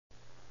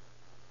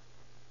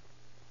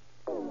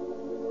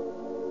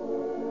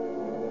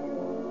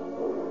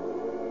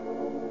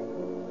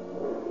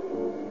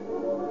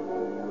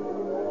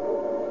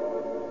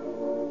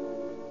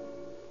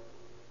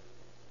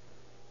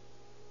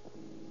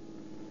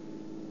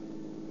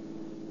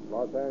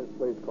Los Angeles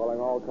Police calling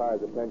all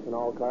cars. Attention,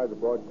 all cars.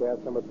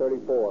 Broadcast number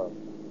 34.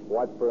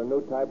 Watch for a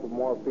new type of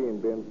morphine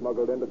being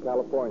smuggled into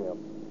California.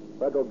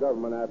 Federal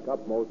government asks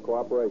utmost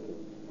cooperation.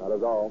 That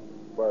is all.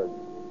 Bird.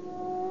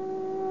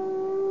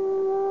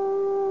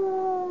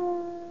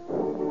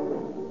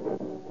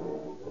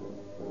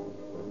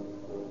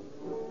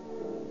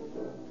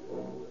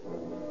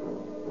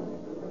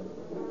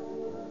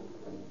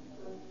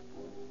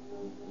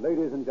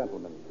 Ladies and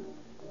gentlemen,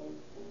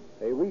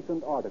 a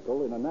recent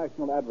article in a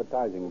national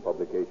advertising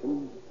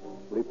publication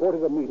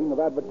reported a meeting of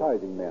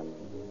advertising men.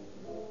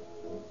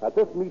 At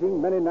this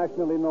meeting, many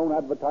nationally known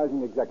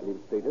advertising executives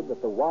stated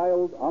that the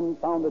wild,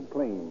 unfounded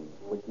claims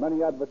which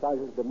many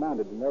advertisers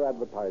demanded in their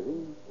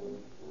advertising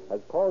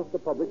has caused the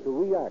public to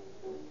react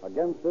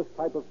against this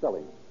type of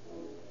selling.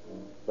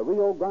 The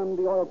Rio Grande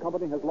Oil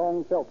Company has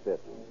long felt this.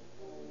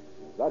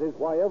 That is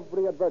why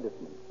every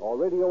advertisement or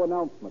radio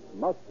announcement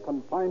must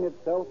confine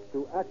itself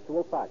to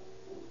actual facts.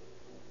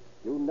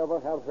 You never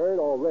have heard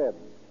or read,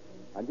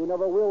 and you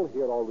never will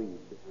hear or read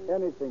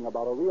anything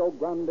about a Rio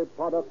Grande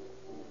product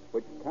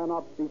which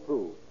cannot be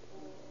proved.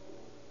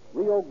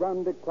 Rio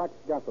Grande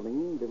cracked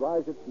gasoline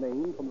derives its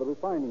name from the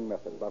refining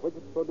method by which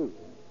it's produced.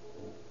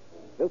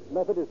 This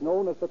method is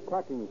known as the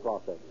cracking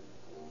process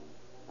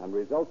and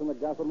results in a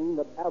gasoline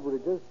that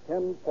averages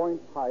 10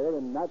 points higher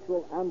in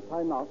natural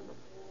anti-knock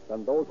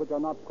than those which are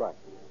not cracked.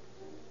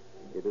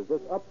 It is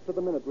this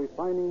up-to-the-minute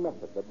refining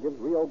method that gives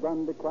Rio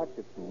Grande cracked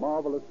its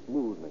marvelous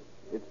smoothness,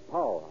 its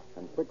power,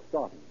 and quick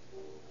starting.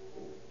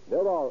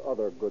 There are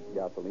other good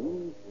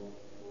gasolines,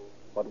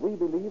 but we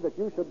believe that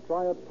you should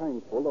try a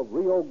tankful of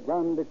Rio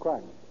Grande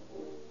cracked,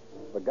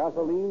 the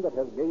gasoline that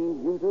has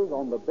gained users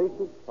on the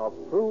basis of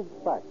proved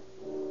facts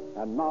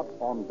and not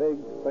on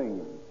vague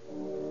claims.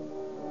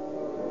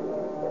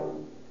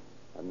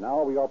 And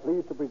now we are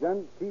pleased to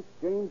present Chief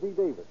James E.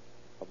 Davis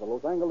of the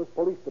Los Angeles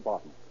Police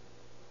Department.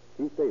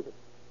 Chief Davis.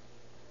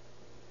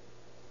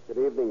 Good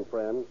evening,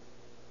 friends.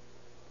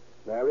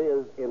 There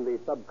is in the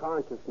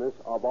subconsciousness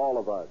of all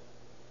of us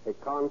a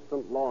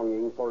constant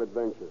longing for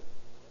adventure.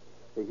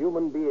 The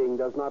human being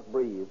does not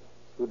breathe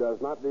who does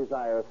not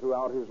desire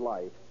throughout his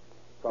life,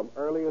 from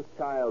earliest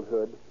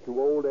childhood to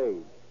old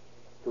age,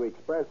 to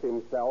express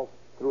himself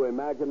through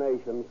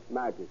imagination's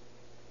magic.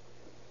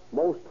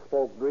 Most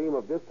folk dream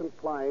of distant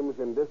climes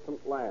in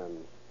distant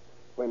lands,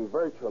 when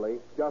virtually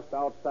just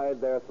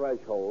outside their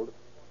threshold,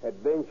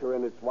 adventure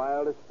in its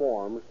wildest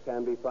forms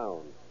can be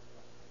found.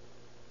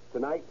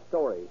 Tonight's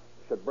story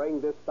should bring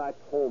this fact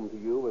home to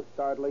you with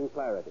startling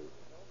clarity.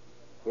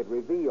 It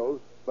reveals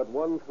but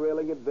one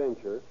thrilling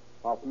adventure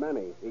of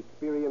many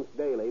experienced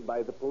daily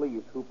by the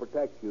police who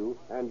protect you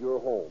and your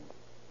home,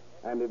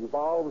 and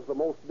involves the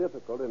most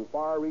difficult and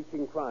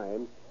far-reaching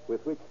crime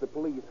with which the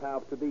police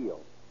have to deal,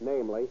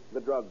 namely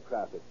the drug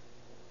traffic.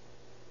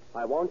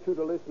 I want you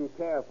to listen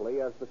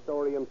carefully as the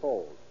story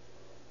unfolds,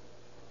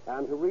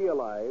 and to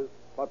realize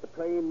what the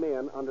trained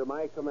men under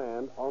my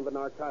command on the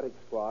narcotics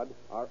squad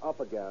are up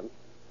against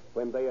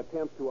when they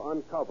attempt to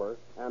uncover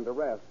and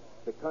arrest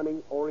the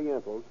cunning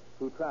Orientals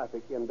who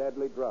traffic in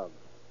deadly drugs.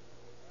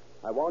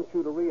 I want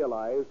you to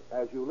realize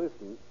as you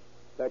listen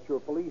that your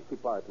police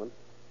department,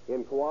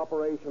 in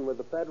cooperation with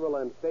the federal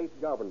and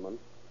state government,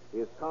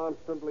 is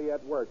constantly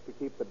at work to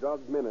keep the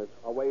drug menace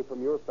away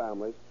from your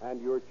families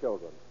and your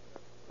children.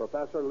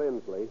 Professor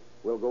Lindsley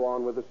will go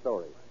on with the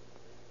story.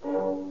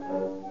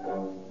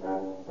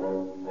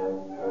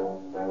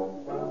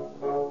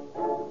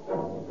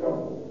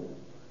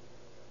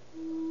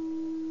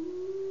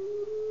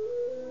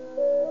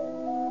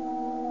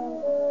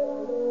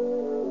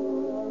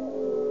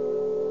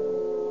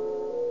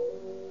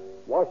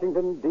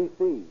 Washington,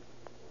 D.C.,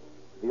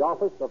 the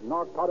office of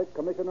Narcotic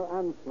Commissioner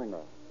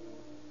Anslinger.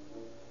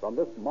 From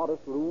this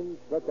modest room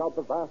stretch out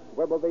the vast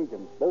web of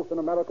agents, both in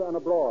America and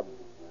abroad,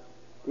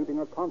 keeping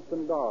a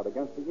constant guard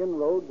against the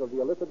inroads of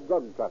the illicit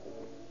drug traffic.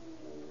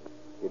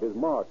 It is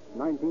March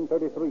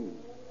 1933.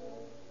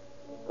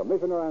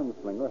 Commissioner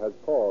Anslinger has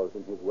paused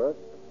in his work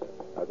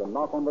as a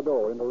knock on the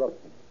door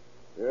interrupts him.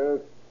 Yes?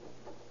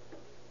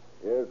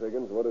 Yes,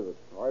 Higgins, what is it?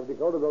 Oh, I've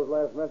decoded those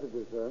last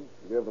messages, sir.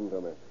 Give them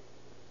to me.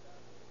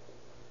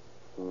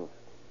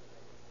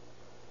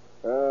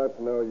 It's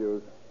no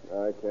use.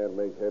 I can't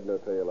make head nor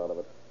tail out of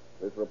it.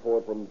 This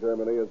report from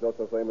Germany is just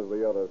the same as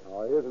the others.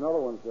 Oh, here's another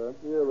one, sir.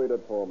 You read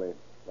it for me.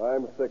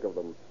 I'm sick of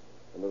them,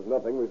 and there's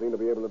nothing we seem to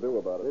be able to do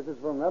about it. This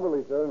is from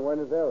Everly, sir, in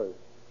Buenos Aires.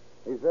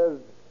 He says,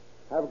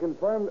 have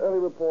confirmed early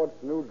reports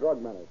new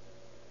drug menace.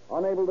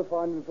 Unable to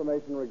find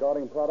information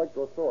regarding product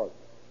or source.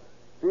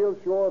 Feel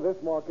sure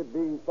this market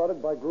being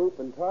flooded by group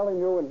entirely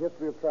new in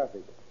history of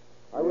traffic.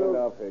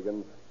 Enough,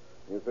 Higgins.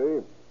 You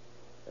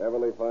see,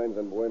 Everly finds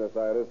in Buenos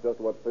Aires just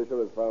what Fisher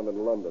has found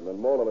in London, and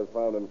Moller has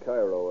found in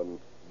Cairo, and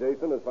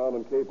Jason has found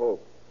in Cape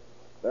Hope.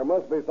 There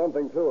must be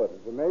something to it.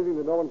 It's amazing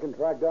that no one can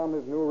track down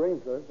this new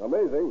ring, sir.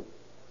 Amazing?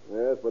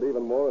 Yes, but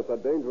even more, it's a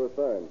dangerous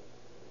sign.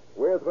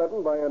 We're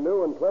threatened by a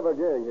new and clever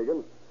gang,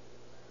 Higgins.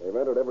 They've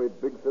entered every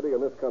big city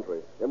in this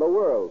country, in the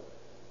world.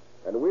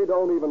 And we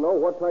don't even know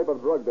what type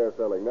of drug they're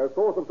selling, their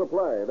source of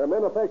supply, their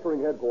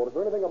manufacturing headquarters,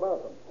 or anything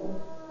about them.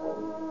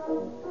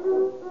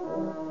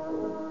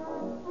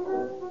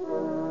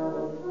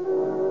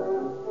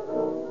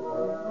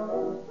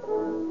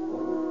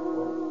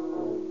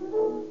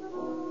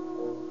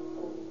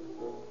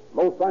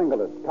 Los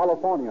Angeles,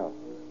 California.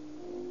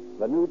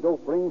 The new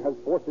dope ring has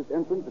forced its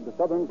entrance into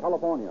Southern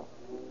California.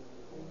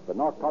 The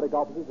narcotic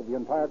officers of the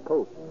entire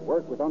coast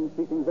work with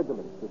unceasing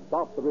vigilance to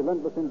stop the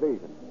relentless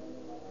invasion.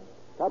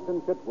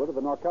 Captain Chitwood of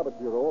the Narcotics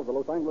Bureau of the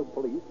Los Angeles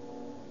Police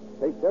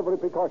takes every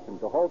precaution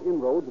to halt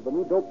inroads of the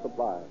new dope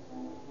supply.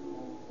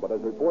 But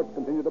as reports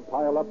continue to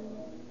pile up,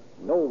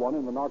 no one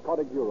in the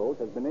Narcotic Bureaus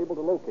has been able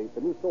to locate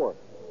the new source.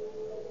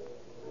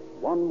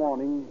 One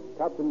morning,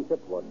 Captain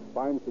Chitwood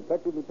finds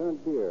Detective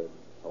Lieutenant Beard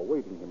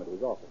awaiting him at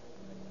his office.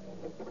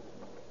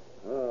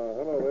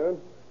 Hello there.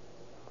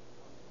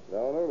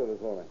 Down early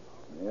this morning.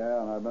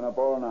 Yeah, and I've been up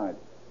all night.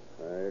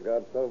 You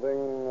got something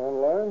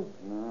online?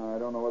 No, I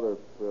don't know whether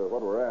it's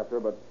what we're after,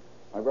 but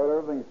I've got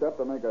everything set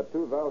to make a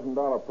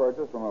 $2,000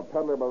 purchase from a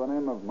peddler by the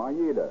name of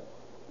Maeda.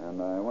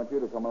 And I want you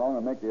to come along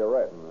and make the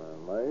arrest.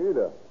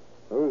 Maeda?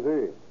 Who's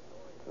he?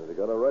 Has he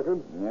got a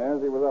record? Yes,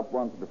 he was up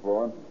once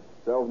before.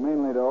 Sells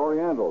mainly to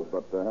Orientals,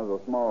 but has a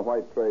small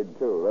white trade,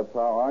 too. That's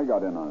how I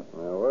got in on it.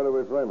 Where do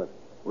we frame it?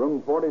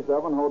 Room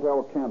 47,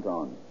 Hotel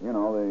Canton. You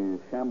know, the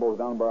shambles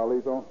down by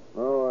Aliso?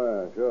 Oh,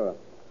 yeah, sure.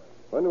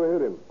 When do we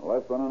hit him?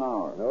 Less than an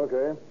hour.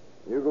 Okay.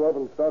 You go up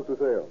and start the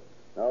sale.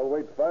 I'll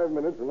wait 5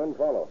 minutes and then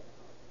follow.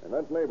 In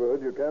that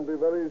neighborhood, you can't be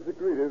very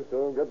secretive,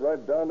 so get right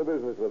down to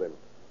business with him.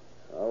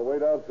 I'll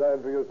wait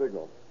outside for your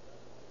signal.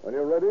 When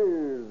you're ready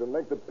to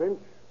make the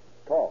pinch,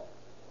 cough.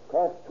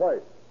 Cough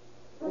twice.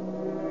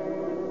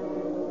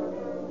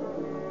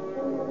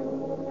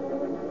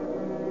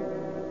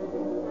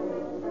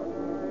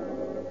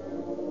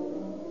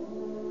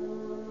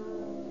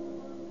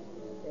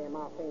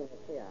 Morphine is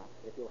here,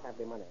 if you have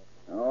the money.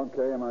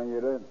 Okay,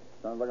 Maeda.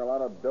 Sounds like a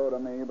lot of dough to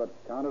me, but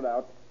count it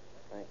out.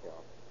 Thank you.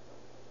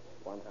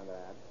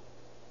 100,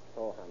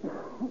 200,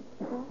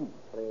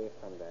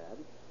 300,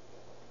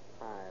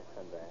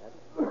 500,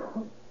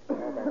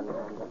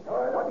 700.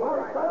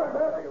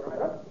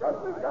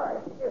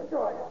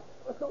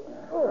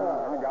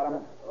 I got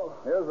him.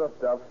 Here's the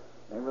stuff.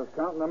 He was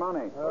counting the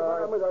money.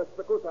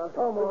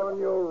 Come on,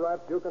 you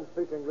rat. You can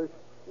speak English.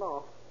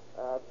 No,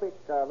 speak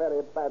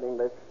very bad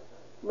English.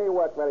 Me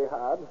work very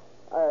hard.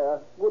 I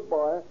good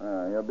boy.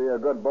 You'll be a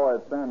good boy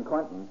at San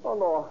Quentin. Oh,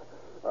 no.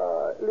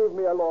 Leave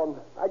me alone.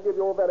 I give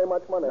you very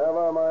much money.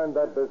 Never mind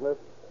that business.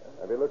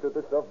 Have you looked at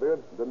this stuff,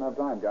 Beard? Didn't have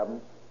time,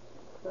 Captain.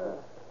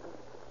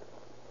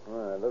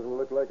 It doesn't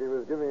look like he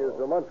was giving you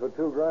so much for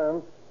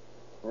 $2,000.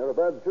 You're a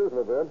bad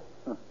choosler, Beard.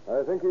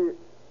 I think he...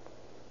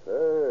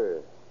 Hey,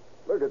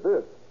 look at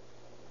this.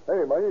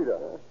 Hey,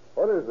 Maeda,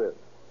 what is this?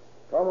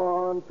 Come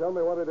on, tell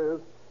me what it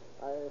is.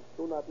 I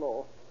do not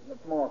know.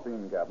 It's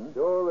morphine, Captain.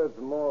 Sure, it's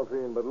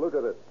morphine, but look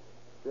at it.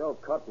 See how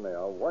cottony,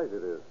 how white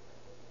it is.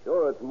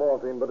 Sure, it's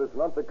morphine, but it's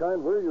not the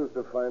kind we're used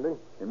to finding.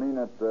 You mean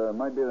it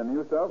might be the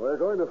new stuff? We're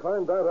going to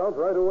find that out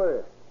right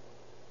away.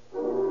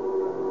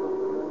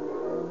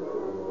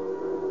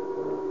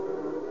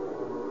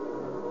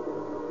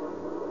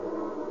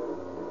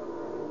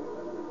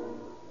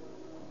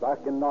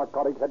 Back in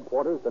narcotic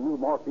headquarters, the new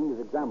morphine is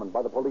examined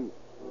by the police.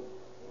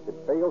 It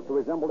fails to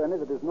resemble any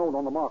that is known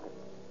on the market.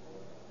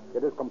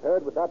 It is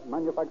compared with that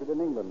manufactured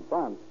in England,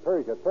 France,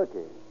 Persia,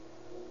 Turkey,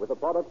 with the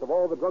products of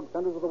all the drug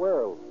centers of the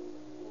world.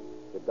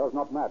 It does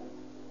not match.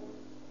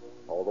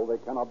 Although they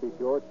cannot be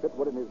sure,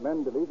 Chitwood and his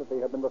men believe that they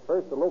have been the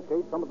first to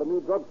locate some of the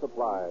new drug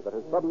supply that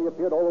has suddenly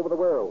appeared all over the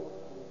world.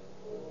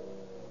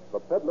 The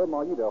peddler,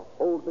 Maeda,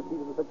 holds the key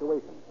to the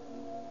situation.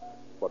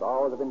 But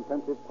hours of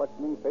intensive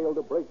questioning fail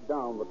to break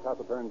down the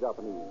taciturn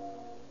Japanese.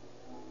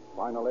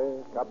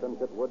 Finally, Captain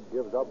Chitwood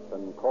gives up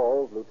and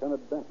calls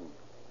Lieutenant Benton.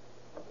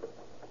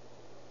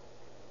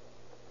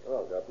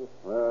 Hello, Captain.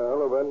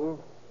 Hello, Benton.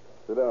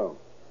 Sit down.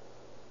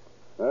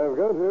 I've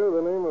got here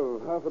the name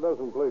of half a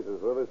dozen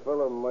places where this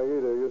fellow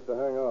Maeda used to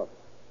hang out.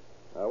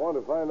 I want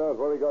to find out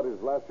where he got his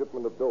last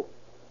shipment of dope.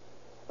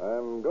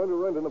 I'm going to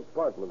rent an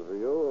apartment for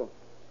you,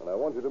 and I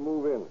want you to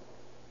move in.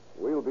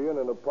 We'll be in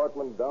an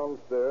apartment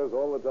downstairs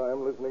all the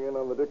time listening in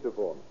on the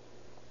dictaphone.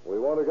 We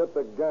want to get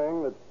the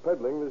gang that's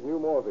peddling this new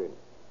morphine.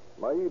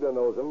 Maeda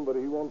knows him, but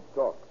he won't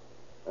talk.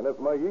 And if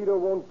Maeda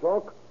won't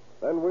talk,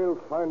 then we'll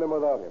find him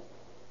without him.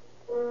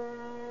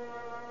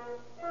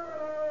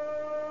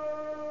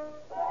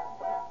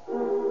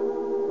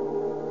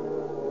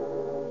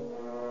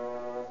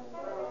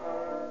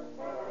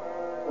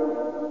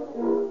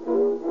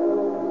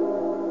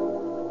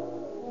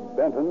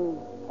 Benton,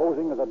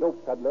 posing as a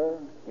dope peddler,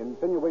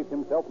 insinuates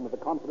himself into the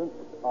confidence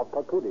of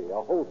Kakudi,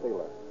 a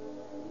wholesaler.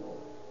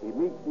 He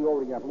meets the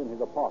Oriental in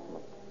his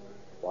apartment,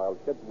 while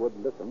Chitwood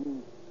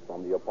listens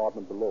from the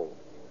apartment below.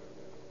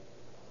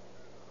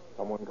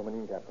 Someone coming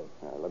in, Captain.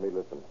 Let me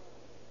listen.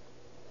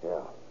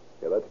 Yeah,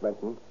 that's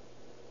Benton.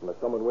 And there's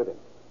someone with him.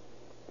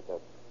 It's a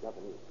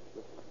Japanese.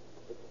 Listen.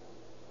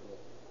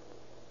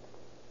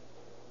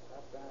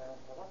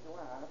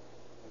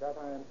 That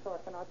I am sure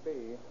cannot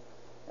be.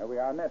 We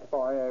are met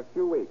for a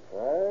few weeks.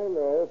 I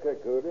know,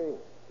 Kakudi.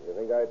 You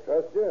think I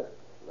trust you?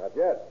 Not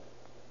yet.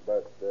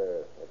 But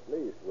at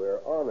least we're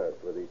honest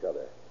with each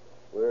other.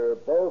 We're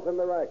both in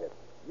the racket.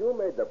 You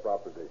made the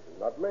proposition,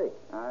 not me.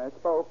 I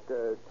spoke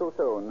too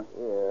soon.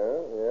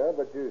 Yeah,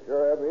 but you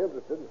sure have me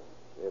interested.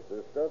 If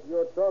the stuff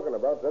you're talking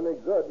about's any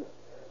good.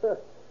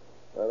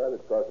 Well,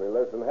 that'd cost me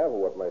less than half of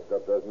what my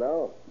stuff does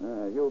now.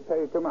 You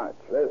pay too much.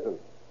 Listen,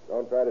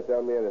 don't try to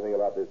tell me anything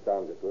about this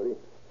town, Kakudi.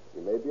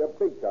 You may be a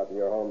big shot in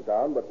your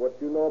hometown, but what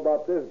you know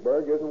about this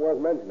burg isn't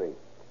worth mentioning.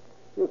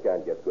 You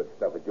can't get good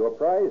stuff at your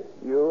price.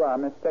 You are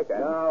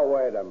mistaken. Now,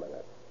 wait a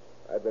minute.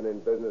 I've been in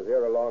business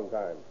here a long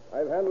time.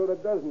 I've handled a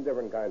dozen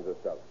different kinds of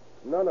stuff.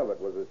 None of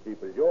it was as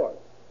cheap as yours.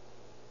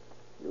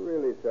 You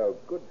really sell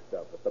good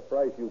stuff at the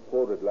price you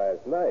quoted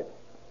last night.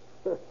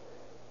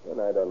 Then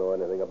I don't know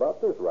anything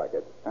about this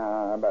racket.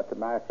 But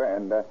my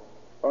friend,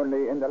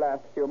 only in the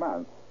last few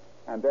months.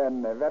 And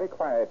then, very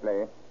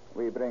quietly,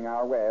 we bring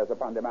our wares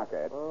upon the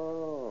market.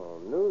 Oh,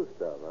 new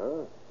stuff,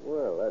 huh?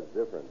 Well, that's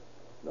different.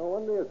 No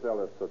wonder you sell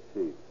it so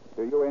cheap.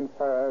 Do you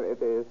infer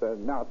it is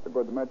not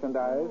good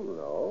merchandise?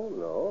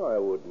 No, I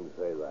wouldn't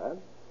say that.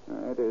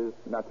 It is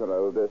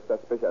natural, this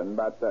suspicion,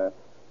 but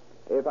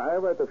if I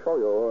were to show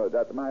you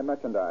that my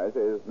merchandise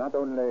is not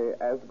only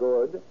as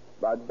good,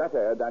 but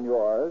better than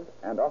yours,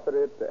 and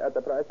offer it at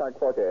the price I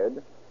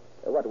quoted,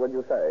 what would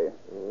you say?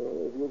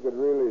 If you could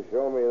really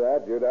show me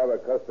that, you'd have a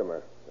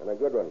customer, and a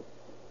good one.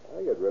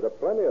 I get rid of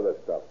plenty of this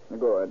stuff.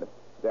 Good.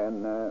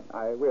 Then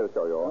I will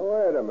show you. Now,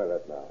 wait a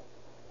minute now.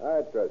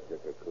 I trust you,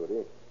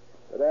 Kakudi.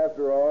 But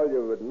after all,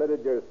 you've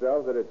admitted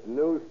yourself that it's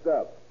new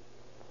stuff.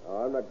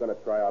 Now, I'm not going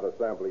to try out a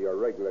sample of your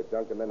regular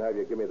junk and then have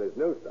you give me this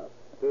new stuff.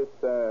 This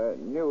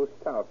new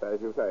stuff, as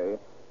you say,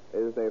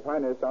 is the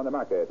finest on the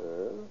market.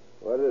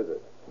 What is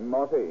it?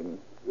 Morphine.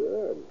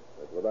 Good.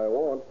 That's what I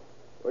want.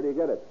 Where do you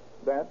get it?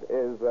 That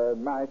is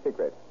my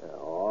secret.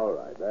 All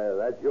right.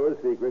 That's your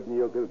secret, and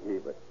you can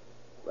keep it.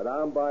 But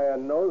I'm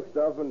buying no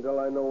stuff until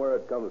I know where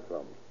it comes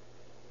from.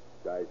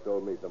 Guy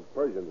sold me some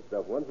Persian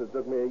stuff once. It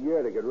took me a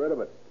year to get rid of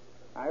it.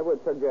 I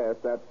would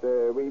suggest that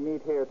we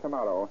meet here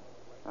tomorrow.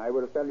 I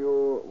will sell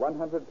you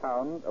 100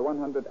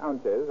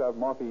 ounces of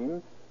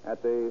morphine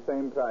at the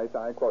same price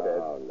I quoted.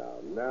 Oh,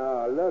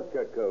 now, look,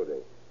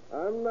 Cody.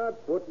 I'm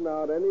not putting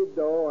out any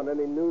dough on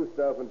any new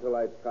stuff until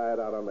I try it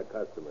out on the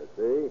customer,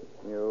 see?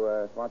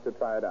 You want to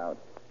try it out.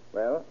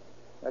 Well,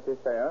 that is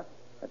fair.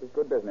 That is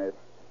good business.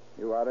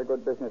 You are a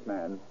good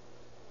businessman.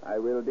 I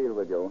will deal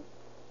with you.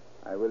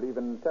 I will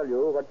even tell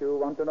you what you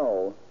want to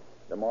know.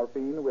 The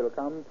morphine will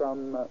come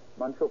from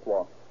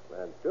Manchuko.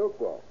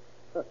 Manchuko?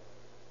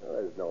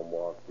 There's no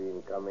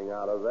morphine coming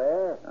out of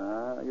there.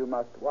 You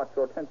must watch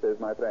your tenses,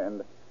 my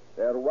friend.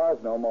 There was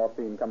no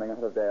morphine coming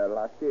out of there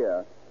last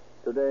year.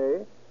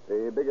 Today,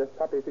 the biggest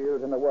poppy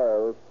fields in the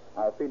world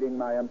are feeding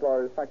my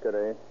employer's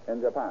factory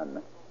in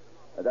Japan.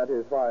 That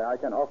is why I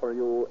can offer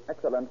you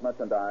excellent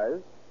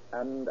merchandise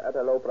and at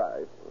a low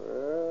price.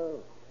 Well,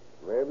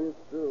 maybe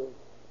it's true.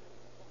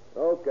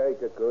 Okay,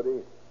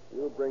 Kakudi.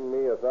 You bring me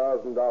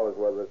 $1,000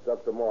 worth of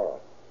stuff tomorrow.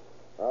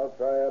 I'll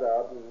try it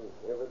out, and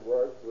if it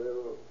works,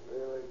 we'll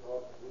really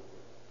talk.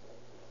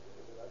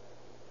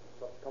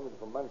 Coming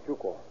from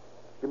Manchuko.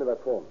 Give me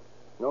that phone.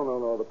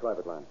 No, the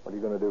private line. What are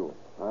you going to do?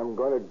 I'm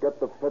going to get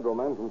the federal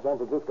man from San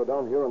Francisco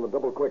down here on the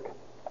double quick.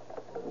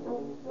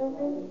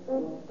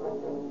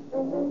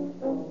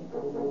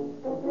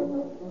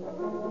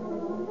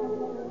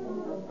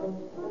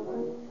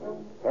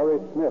 Harry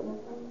Smith,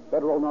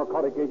 federal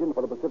narcotic agent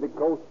for the Pacific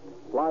Coast,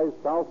 flies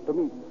south to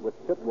meet with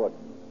Chitwood.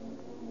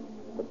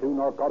 The two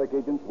narcotic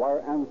agents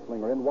wire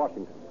Anslinger in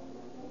Washington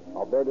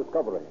of their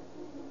discovery.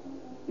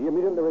 He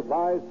immediately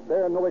replies,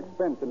 spare no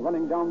expense in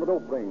running down the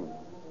dope ring.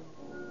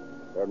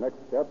 Their next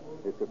step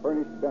is to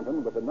furnish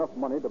Benton with enough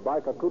money to buy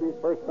Kakudi's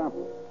first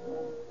sample.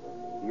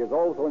 He is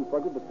also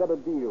instructed to set a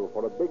deal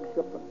for a big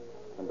shipment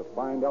and to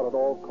find out at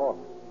all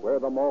costs where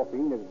the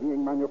morphine is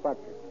being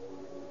manufactured.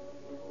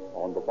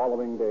 On the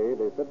following day,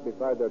 they sit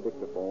beside their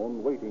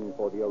dictaphone, waiting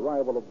for the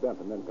arrival of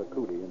Benton and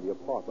Kakudi in the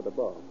apartment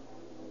above.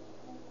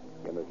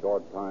 In a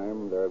short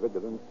time, their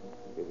vigilance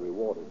is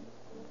rewarded.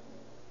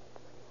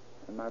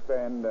 My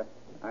friend,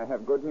 I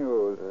have good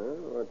news.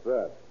 What's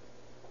that?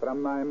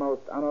 From my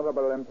most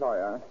honorable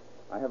employer,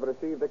 I have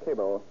received a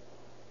cable.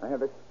 I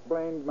have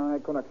explained my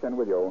connection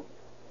with you.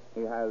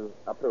 He has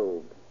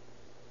approved.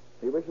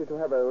 He wishes to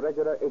have a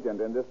regular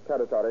agent in this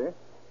territory,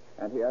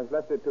 and he has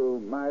left it to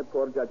my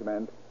poor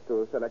judgment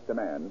to select a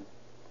man.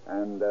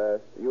 And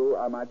you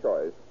are my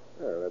choice.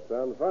 Well, that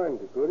sounds fine,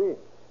 Kakudi.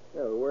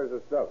 Yeah, well, where's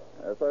the stuff?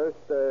 First,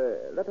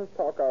 let us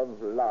talk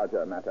of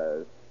larger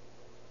matters.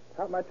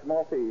 How much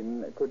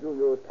morphine could you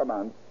use per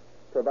month,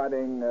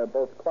 providing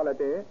both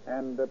quality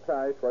and the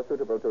price were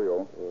suitable to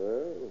you?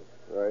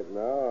 Well, right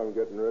now I'm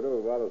getting rid of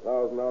about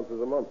 1,000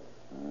 ounces a month.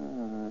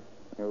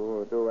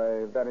 You do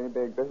a very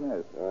big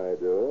business. I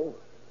do.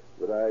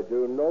 But I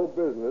do no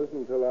business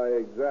until I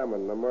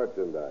examine the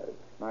merchandise.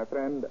 My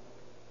friend,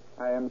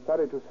 I am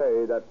sorry to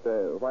say that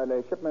while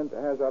a shipment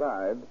has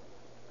arrived,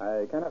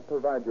 I cannot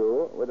provide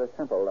you with a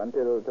sample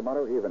until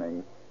tomorrow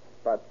evening,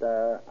 but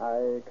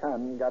I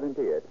can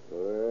guarantee it.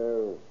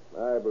 Well,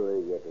 I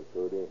believe you,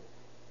 Kakudi.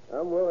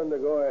 I'm willing to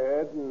go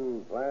ahead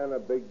and plan a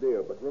big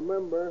deal, but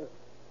remember,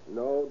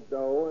 no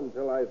dough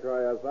until I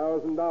try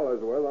 $1,000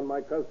 worth on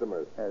my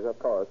customers. Yes, of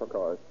course.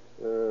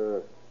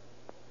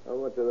 How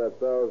much of that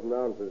 1,000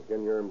 ounces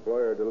can your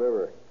employer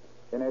deliver?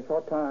 In a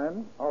short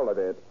time, all of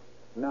it.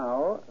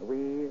 Now,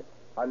 we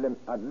are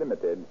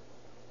limited.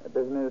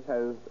 Business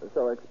has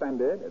so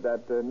expanded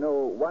that no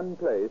one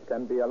place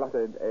can be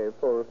allotted a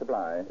full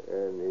supply.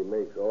 And he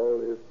makes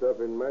all his stuff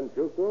in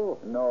Manchuko?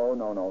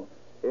 No.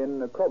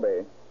 In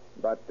Kobe.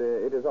 But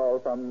it is all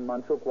from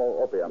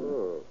Manchuko opium.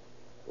 Oh.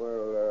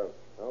 Well,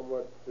 how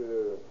much is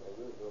this?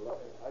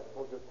 I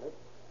suppose you're Smith.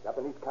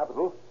 Japanese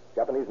capital,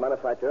 Japanese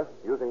manufacture,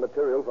 using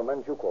material from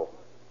Manchuko.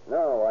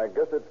 Now, I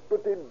guess it's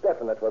pretty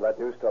definite where that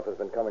new stuff has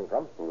been coming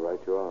from. Right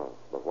you are.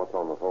 But what's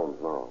on the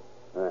phones now?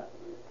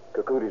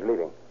 Kakudi's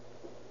leaving.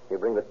 He'll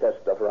bring the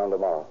test stuff around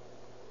tomorrow.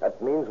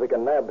 That means we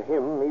can nab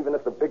him even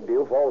if the big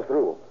deal falls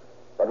through.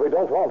 But we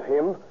don't want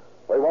him.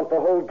 We want the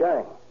whole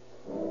gang.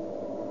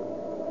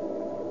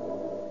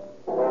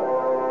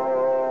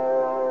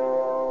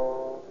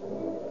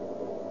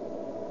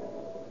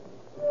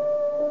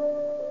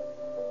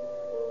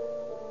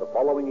 The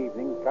following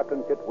evening,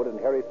 Captain Chitwood and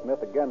Harry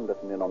Smith again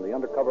listen in on the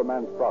undercover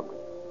man's progress.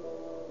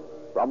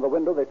 From the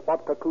window, they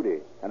spot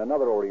Kakudi and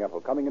another Oriental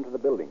coming into the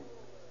building.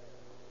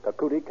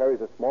 Kakudi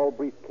carries a small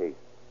briefcase.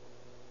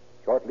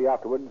 Shortly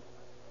afterwards,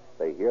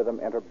 they hear them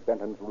enter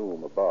Benton's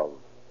room above.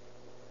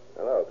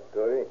 Hello,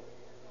 Kakudi.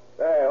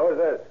 Hey, who's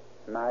this?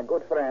 My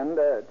good friend,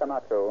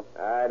 Tamatsu.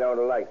 I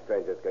don't like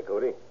strangers,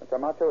 Kakudi.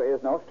 Tamatsu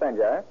is no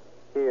stranger.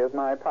 He is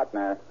my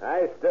partner.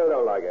 I still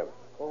don't like him.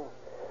 Oh,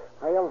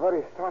 I am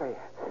very sorry.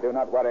 Do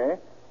not worry.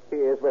 He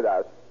is with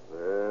us.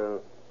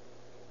 Well,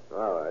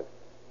 all right.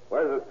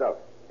 Where's the stuff?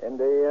 In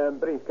the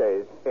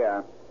briefcase,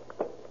 here.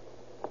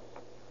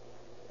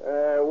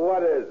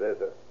 What is this?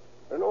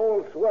 An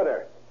old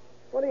sweater.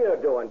 What are you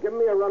doing? Giving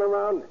me a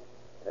runaround?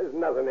 There's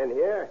nothing in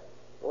here.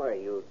 Why,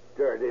 you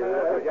dirty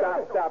little...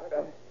 Stop.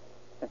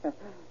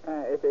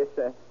 It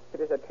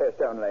is a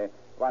test only.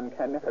 One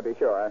can never be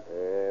sure.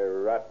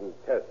 Rotten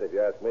test, if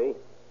you ask me.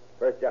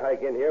 First you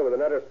hike in here with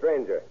another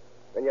stranger.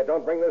 Then you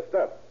don't bring this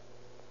stuff.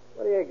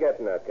 What are you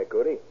getting at,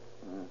 Kakudi?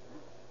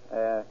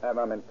 A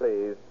moment,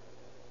 please.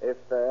 If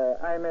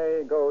I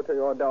may go to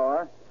your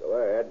door. Go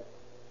ahead.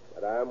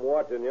 But I'm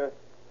watching you.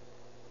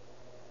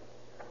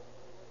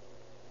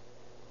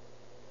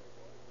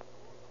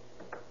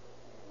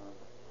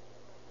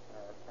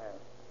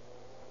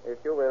 If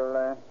you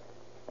will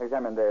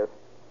examine this.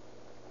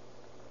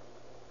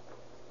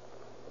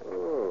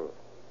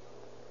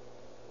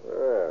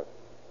 Yeah.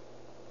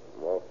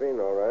 Morphine,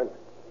 all right.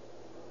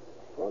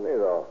 Funny,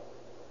 though.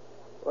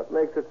 What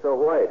makes it so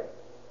white?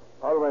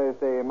 Always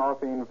the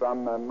morphine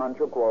from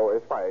Manchuko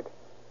is white.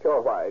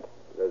 Pure white.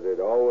 Does it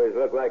always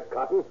look like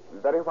cotton?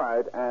 Very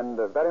white and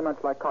very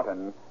much like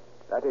cotton.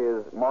 That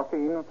is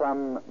morphine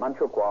from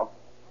Manchuko.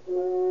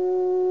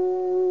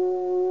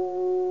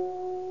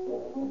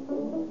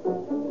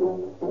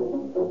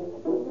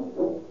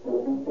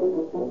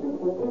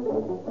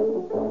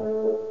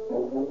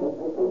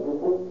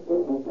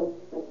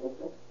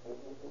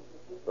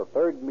 The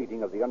third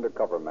meeting of the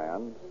undercover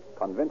man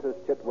convinces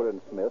Chitwood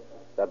and Smith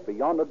that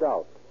beyond a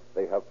doubt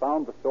they have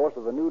found the source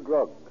of the new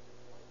drug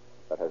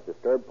that has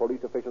disturbed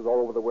police officials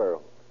all over the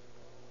world.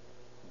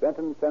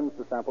 Benton sends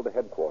the sample to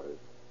headquarters,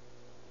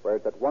 where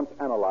it's at once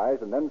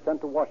analyzed and then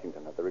sent to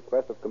Washington at the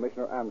request of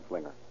Commissioner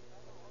Anslinger.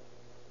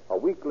 A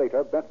week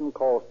later, Benton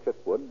calls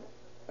Chitwood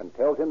and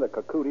tells him that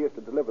Kakudi is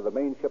to deliver the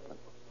main shipment.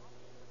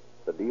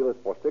 The deal is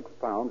for 6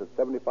 pounds at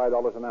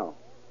 $75 an ounce,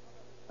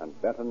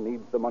 and Benton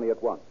needs the money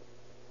at once.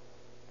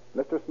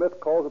 Mr. Smith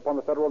calls upon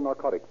the Federal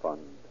Narcotic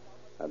Fund,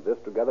 and this,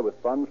 together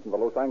with funds from the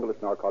Los Angeles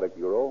Narcotic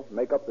Bureau,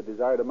 make up the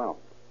desired amount.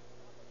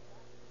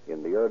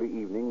 In the early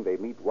evening, they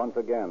meet once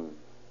again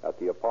at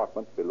the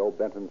apartment below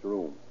Benton's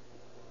room.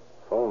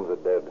 Phones are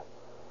dead.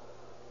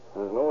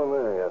 There's no one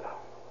there yet.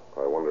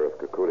 I wonder if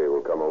Kakudi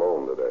will come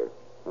alone today.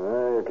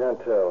 You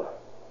can't tell.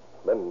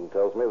 Benton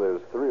tells me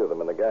there's 3 of them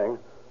in the gang,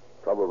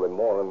 probably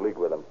more in league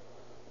with him.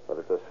 But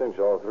it's a cinch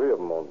all 3 of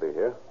them won't be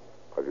here.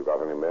 Have you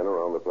got any men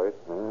around the place?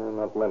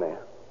 Not many.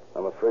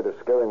 I'm afraid of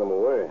scaring them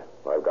away.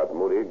 I've got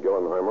Moody,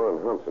 Gillenheimer,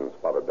 and Hansen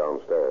spotted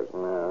downstairs.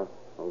 Yeah.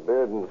 And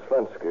Beard and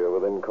Svensky are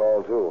within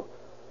call, too.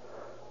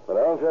 But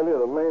I'll tell you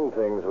the main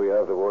things we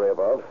have to worry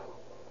about.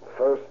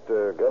 First,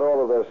 get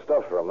all of their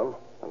stuff from them.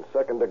 And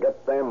second, to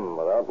get them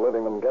without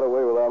letting them get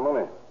away with our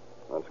money.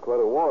 That's quite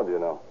a ward, you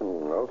know.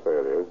 I'll say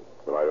it is.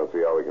 But I don't see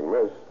how we can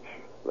miss.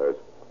 There's...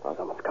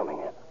 Someone's coming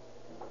in.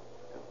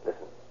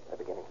 Listen, they're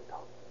beginning to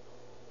talk.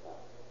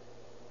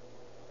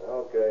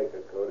 Okay,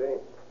 Kakudi.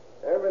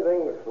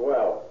 Everything's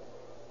swell.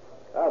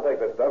 I'll take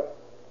the stuff.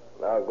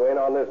 Now go in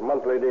on this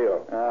monthly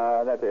deal.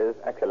 That is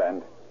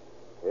excellent.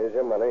 Here's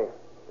your money.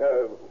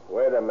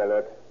 Wait a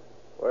minute.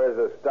 Where's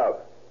the stuff?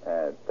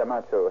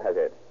 Tamatsu has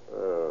it.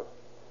 Oh.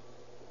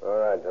 All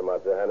right,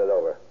 Tamatsu, hand it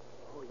over.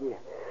 Oh, yes.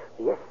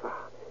 Yes, sir.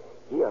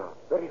 Here,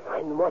 very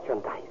fine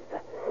merchandise.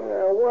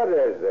 What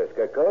is this,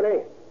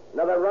 Coyote?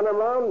 Another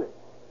runaround?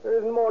 There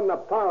isn't more than a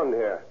pound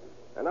here.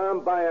 And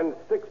I'm buying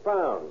 6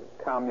 pounds.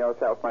 Calm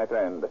yourself, my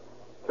friend.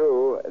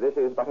 True, this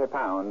is but a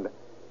pound.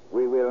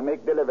 We will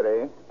make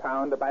delivery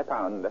pound by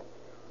pound.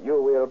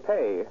 You will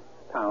pay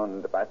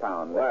pound by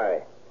pound.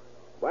 Why?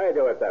 Why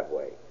do it that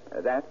way?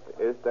 That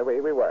is the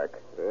way we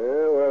work.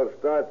 Well,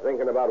 start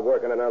thinking about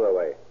working another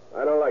way.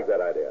 I don't like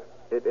that idea.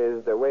 It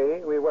is the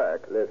way we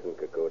work. Listen,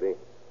 Coyote,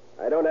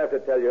 I don't have to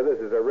tell you this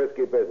is a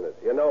risky business.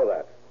 You know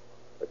that.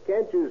 But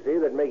can't you see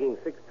that making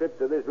 6 trips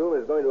to this room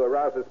is going to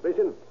arouse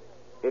suspicion?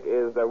 It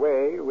is the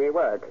way we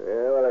work.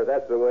 Yeah, well, if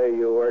that's the way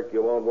you work,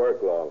 you won't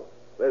work long.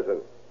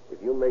 Listen,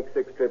 if you make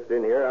 6 trips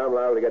in here, I'm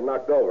liable to get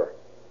knocked over.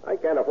 I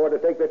can't afford to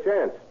take the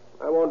chance.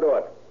 I won't do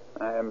it.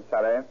 I am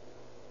sorry.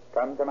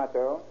 Come,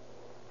 Tomato.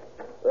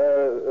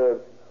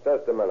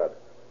 Just a minute.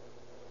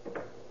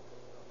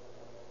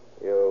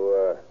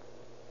 You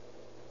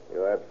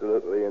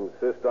absolutely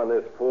insist on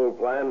this fool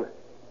plan?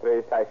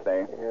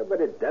 Precisely. Yeah,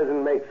 but it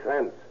doesn't make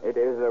sense. It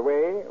is the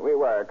way we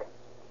work.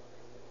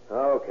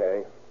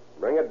 Okay.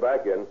 Bring it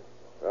back in.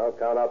 I'll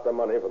count out the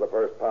money for the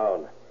first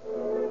pound.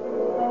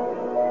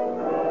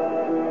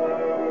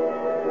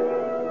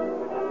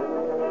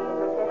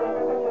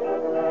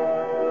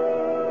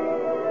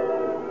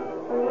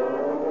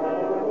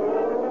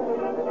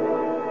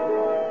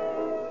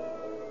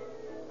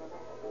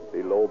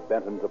 Below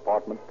Benton's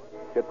apartment,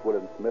 Chitwood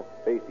and Smith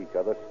face each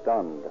other,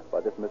 stunned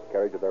by this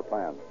miscarriage of their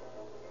plans.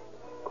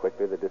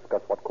 Quickly, they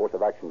discuss what course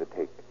of action to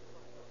take.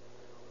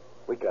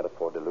 We can't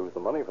afford to lose the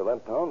money for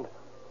that pound.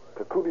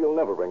 Coyote will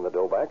never bring the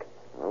dough back.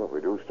 Well, if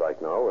we do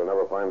strike now, we'll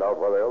never find out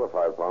where the other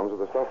 5 pounds of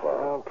the stuff are.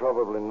 Well,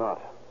 probably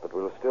not. But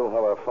we'll still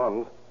have our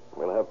funds.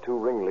 We'll have 2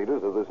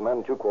 ringleaders of this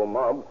Manchuko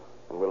mob,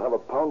 and we'll have a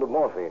pound of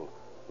morphine.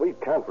 We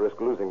can't risk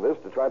losing this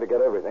to try to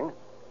get everything.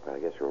 I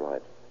guess you're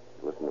right.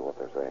 Listen to what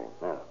they're saying.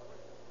 Yeah.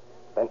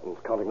 Benton's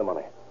counting the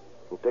money.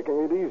 And taking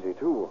it easy,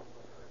 too.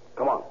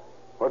 Come on.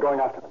 We're going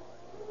after them.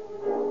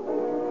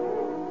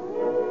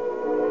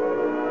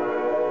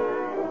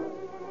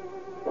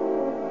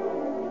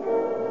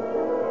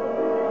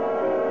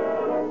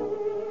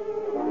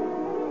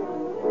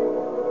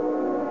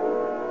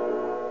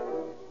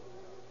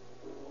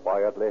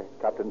 Quietly,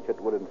 Captain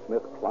Chitwood and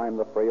Smith climb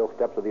the frail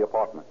steps of the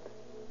apartment.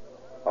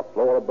 A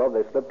floor above,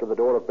 they slip to the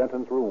door of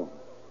Benton's room.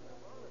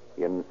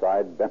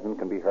 Inside, Benton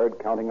can be heard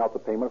counting out the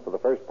payment for the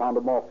first pound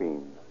of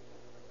morphine.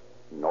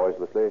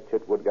 Noiselessly,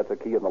 Chitwood gets a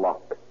key in the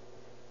lock.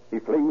 He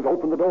flings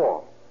open the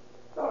door.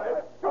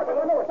 Okay,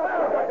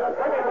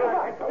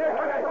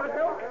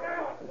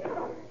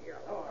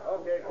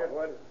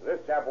 Chitwood. This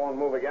chap won't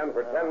move again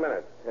for 10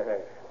 minutes.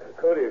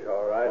 Coyote's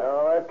all right.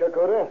 All right,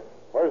 Coyote.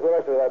 Where's the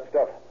rest of that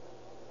stuff?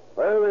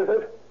 Where is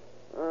it?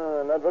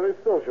 Not very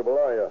sociable,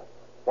 are you?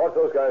 Watch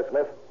those guys,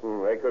 Smith.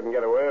 They couldn't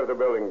get away if the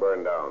building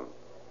burned down.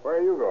 Where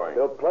are you going?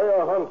 They'll play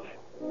a hunch.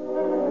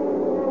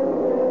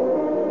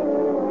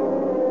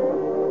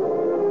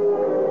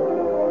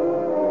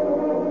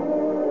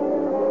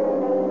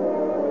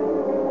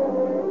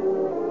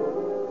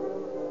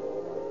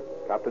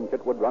 Captain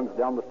Chitwood runs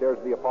down the stairs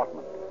of the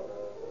apartment.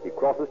 He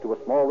crosses to a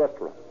small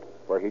restaurant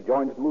where he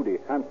joins Moody,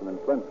 Hansen, and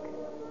Slensky.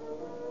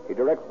 He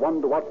directs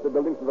one to watch the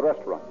buildings of the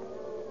restaurant,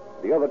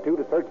 the other 2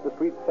 to search the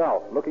street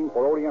south, looking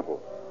for Orientals.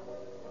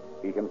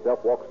 He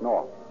himself walks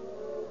north.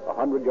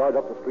 100 yards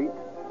up the street,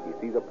 he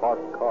sees a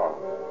parked car.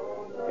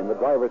 In the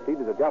driver's seat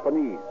is a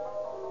Japanese.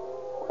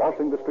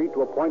 Crossing the street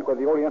to a point where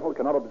the Oriental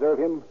cannot observe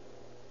him,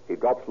 he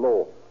drops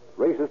low,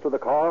 races to the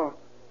car,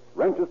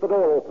 wrenches the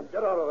door open.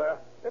 Get out of there.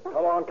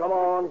 Come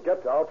on,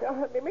 get out.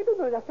 Me do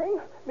nothing.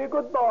 Me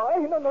good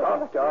boy.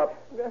 Stop.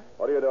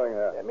 What are you doing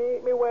here?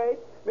 Me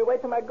wait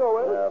till my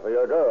girl. Yeah, for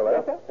your girl, eh?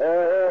 Yes, sir.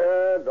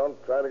 Hey, don't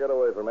try to get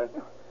away from me.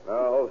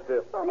 Now, hold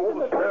still.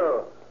 Hold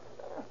still.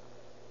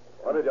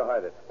 Why did you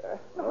hide it?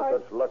 No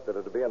such luck that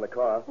it'd be in the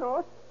car.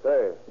 No.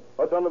 Say,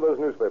 what's under those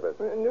newspapers?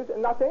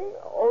 Nothing.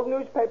 Old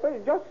newspaper.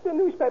 Just a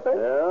newspaper.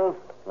 Yeah?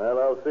 Well,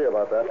 I'll see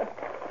about that.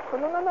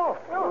 No.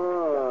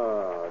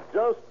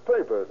 Just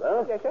papers,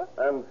 huh? Yes, sir.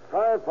 And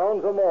 5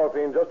 pounds of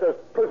morphine, just as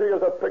pretty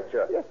as a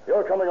picture. Yes.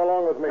 You're coming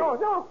along with me.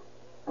 No.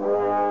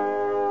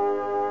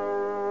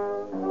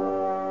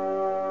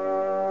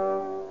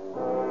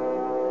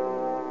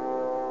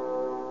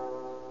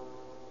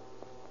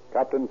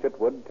 Captain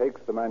Chitwood takes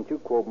the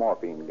Manchuko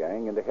morphine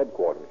gang into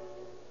headquarters.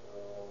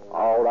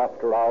 Hour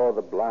after hour,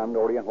 the bland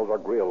Orientals are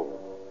grilled.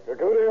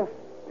 Coyote,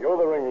 you're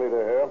the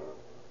ringleader here.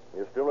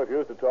 You still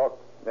refuse to talk?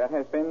 There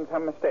has been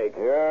some mistake.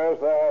 Yes,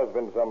 there has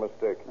been some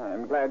mistake.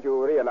 I'm glad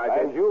you realize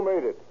And it. you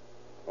made it.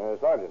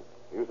 Sergeant,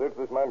 you searched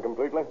this man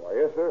completely? Why,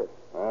 yes, sir.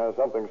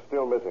 Something's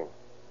still missing.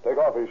 Take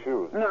off his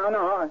shoes.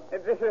 No.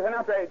 This is an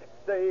outrage.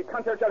 The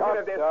consul shall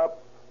hear of this.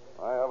 Stop.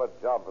 I have a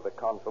job for the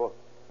consul.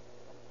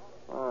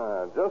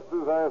 Just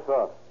as I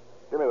thought.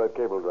 Give me that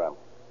cablegram.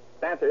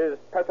 That is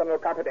personal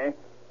property.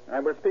 I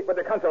will speak with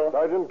the consul.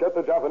 Sergeant, get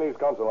the Japanese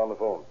consul on the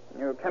phone.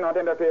 You cannot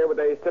interfere with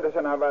a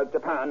citizen of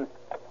Japan.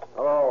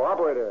 Hello,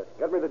 operator.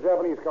 Get me the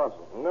Japanese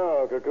consul.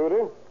 No,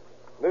 Coyote.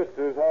 This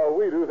is how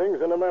we do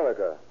things in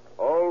America.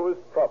 Always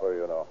proper,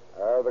 you know.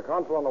 The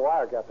consul on the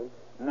wire, Captain.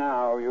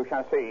 Now you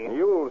shall see.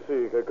 You'll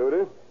see,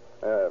 Kakudi.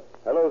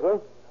 Hello, sir.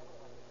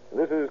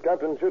 This is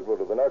Captain Chitwood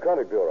of the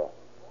Narcotic Bureau.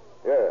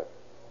 Yes.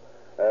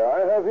 I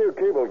have here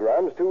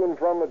cablegrams to and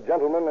from a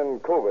gentleman in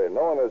Kobe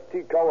known as T.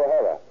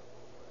 Kawahara.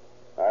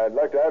 I'd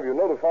like to have you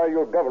notify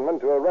your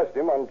government to arrest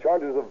him on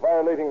charges of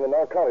violating the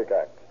Narcotic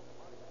Act.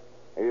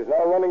 He is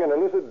now running an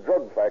illicit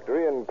drug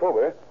factory in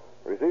Kobe,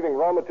 receiving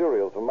raw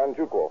materials from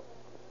Manchuko.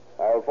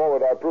 I'll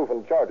forward our proof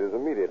and charges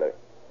immediately.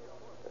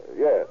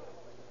 Yes.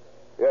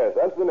 Yes,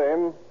 that's the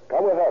name,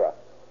 Kawahara.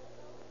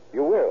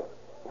 You will?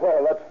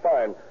 Well, that's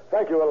fine.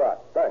 Thank you a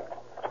lot. Thanks.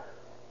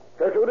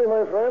 Kakudi,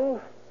 my friend,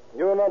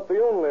 you're not the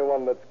only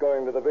one that's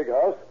going to the big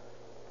house.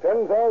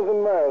 10,000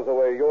 miles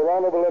away, your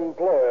honorable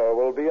employer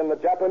will be in the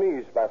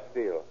Japanese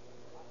Bastille.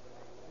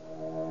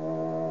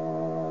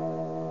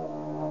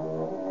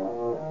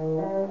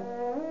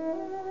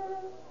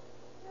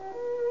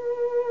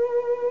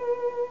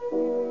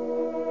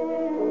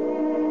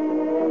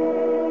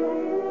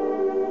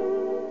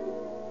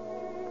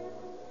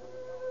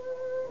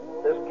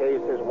 This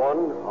case is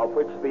one of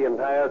which the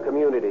entire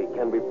community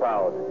can be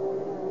proud,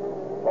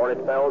 for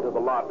it fell to the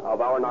lot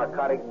of our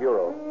Narcotic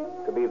Bureau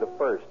to be the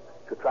first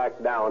to track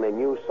down a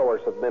new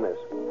source of menace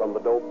from the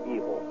dope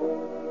evil.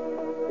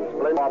 The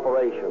splendid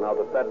operation of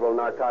the federal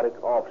narcotic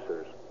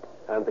officers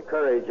and the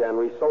courage and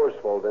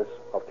resourcefulness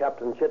of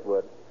Captain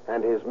Chitwood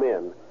and his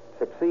men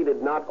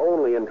succeeded not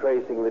only in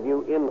tracing the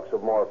new influx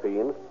of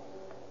morphine,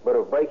 but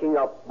of breaking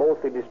up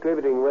both the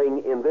distributing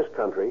ring in this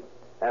country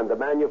and the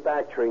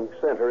manufacturing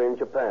center in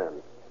Japan.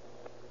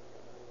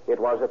 It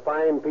was a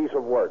fine piece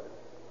of work.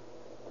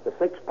 The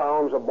 6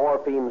 pounds of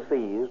morphine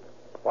seized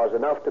was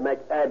enough to make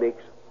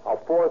addicts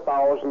of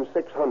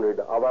 4,600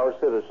 of our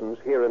citizens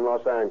here in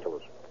Los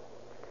Angeles,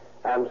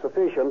 and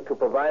sufficient to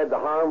provide the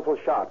harmful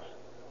shots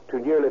to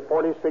nearly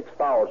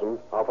 46,000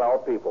 of our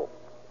people.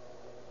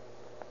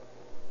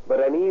 But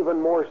an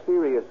even more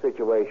serious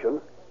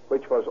situation,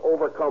 which was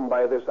overcome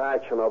by this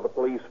action of the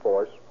police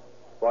force,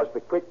 was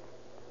the quick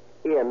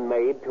end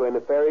made to a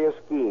nefarious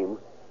scheme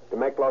to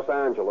make Los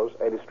Angeles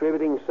a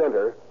distributing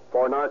center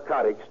for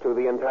narcotics to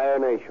the entire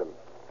nation.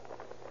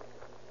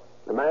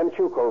 The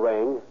Manchuko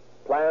ring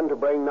planned to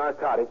bring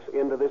narcotics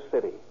into this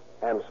city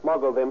and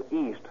smuggle them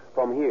east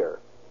from here,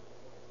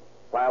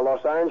 while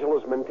Los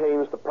Angeles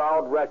maintains the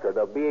proud record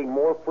of being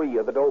more free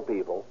of the dope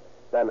evil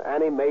than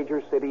any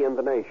major city in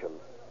the nation,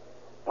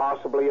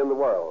 possibly in the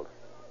world.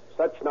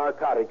 Such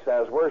narcotics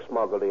as were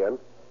smuggled in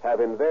have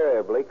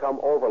invariably come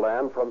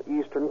overland from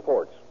eastern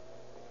ports.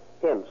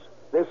 Hence,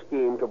 this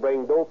scheme to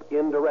bring dope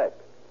in direct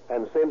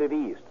and send it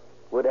east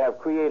would have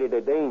created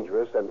a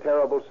dangerous and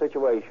terrible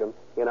situation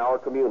in our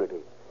community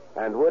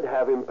and would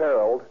have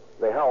imperiled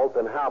the health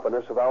and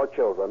happiness of our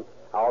children,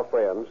 our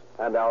friends,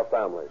 and our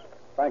families.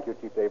 Thank you,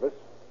 Chief Davis.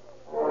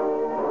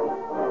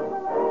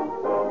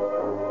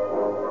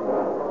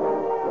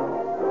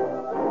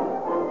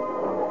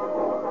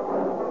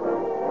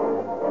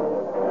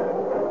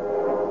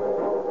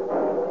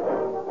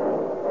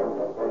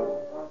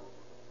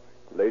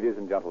 Ladies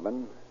and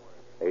gentlemen,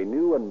 a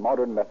new and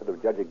modern method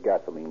of judging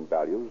gasoline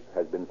values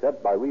has been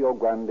set by Rio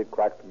Grande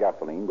cracked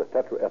gasoline with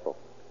tetraethyl.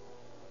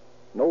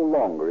 No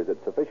longer is it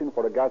sufficient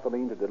for a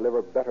gasoline to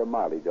deliver better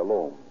mileage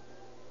alone,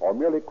 or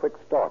merely quick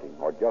starting,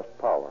 or just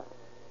power.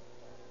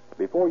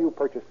 Before you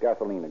purchase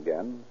gasoline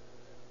again,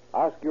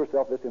 ask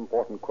yourself this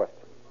important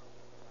question.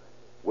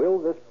 Will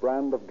this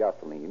brand of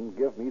gasoline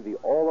give me the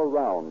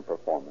all-around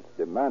performance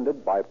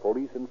demanded by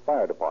police and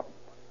fire departments?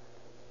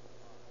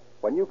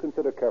 When you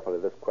consider carefully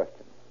this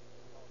question,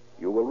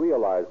 you will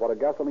realize what a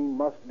gasoline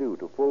must do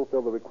to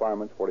fulfill the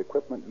requirements for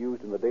equipment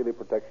used in the daily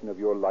protection of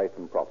your life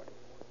and property.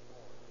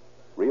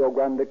 Rio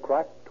Grande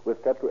cracked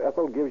with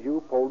tetraethyl gives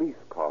you police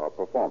car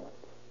performance.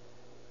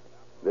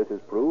 This is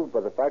proved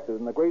by the fact that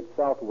in the great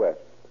Southwest,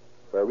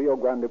 where Rio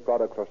Grande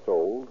products are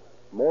sold,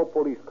 more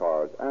police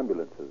cars,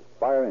 ambulances,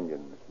 fire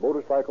engines,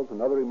 motorcycles,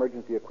 and other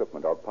emergency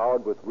equipment are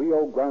powered with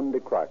Rio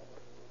Grande cracked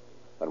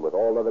than with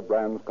all other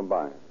brands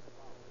combined.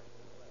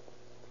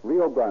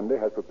 Rio Grande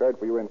has prepared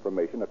for your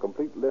information a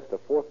complete list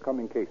of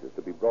forthcoming cases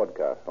to be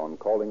broadcast on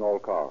Calling All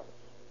Cars.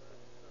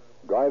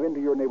 Drive into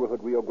your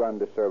neighborhood Rio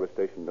Grande service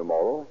station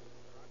tomorrow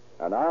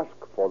and ask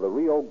for the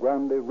Rio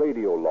Grande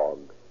radio log.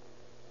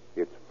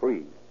 It's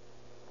free.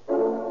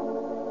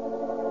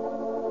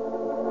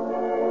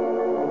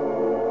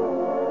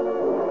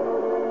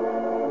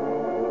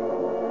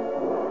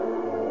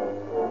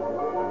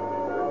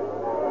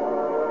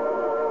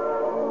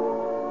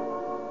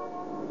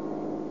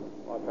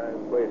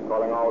 Police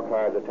calling all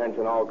cars.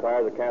 Attention all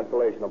cars. A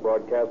cancellation of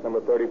broadcast number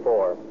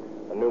 34.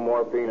 The new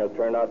morphine has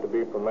turned out to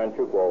be from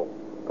Manchuko.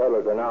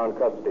 Peddlers are now in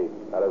custody.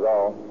 That is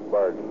all.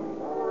 Bird.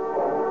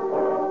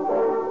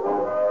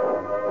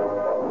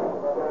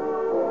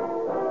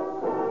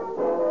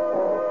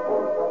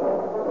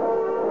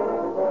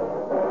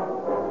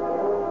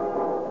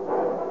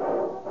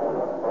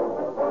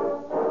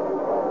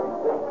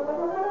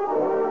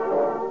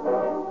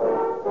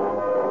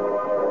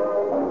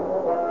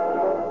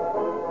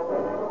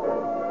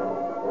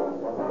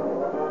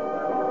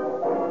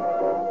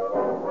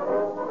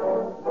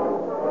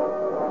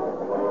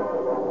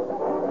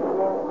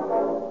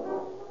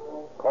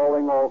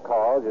 Calling All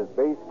Cars is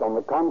based on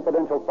the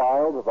confidential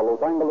files of the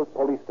Los Angeles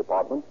Police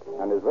Department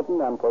and is written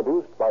and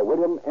produced by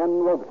William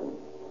N. Robeson.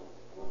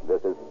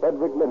 This is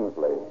Frederick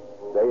Lindsley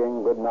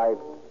saying good night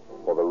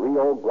for the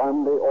Rio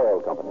Grande Oil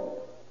Company.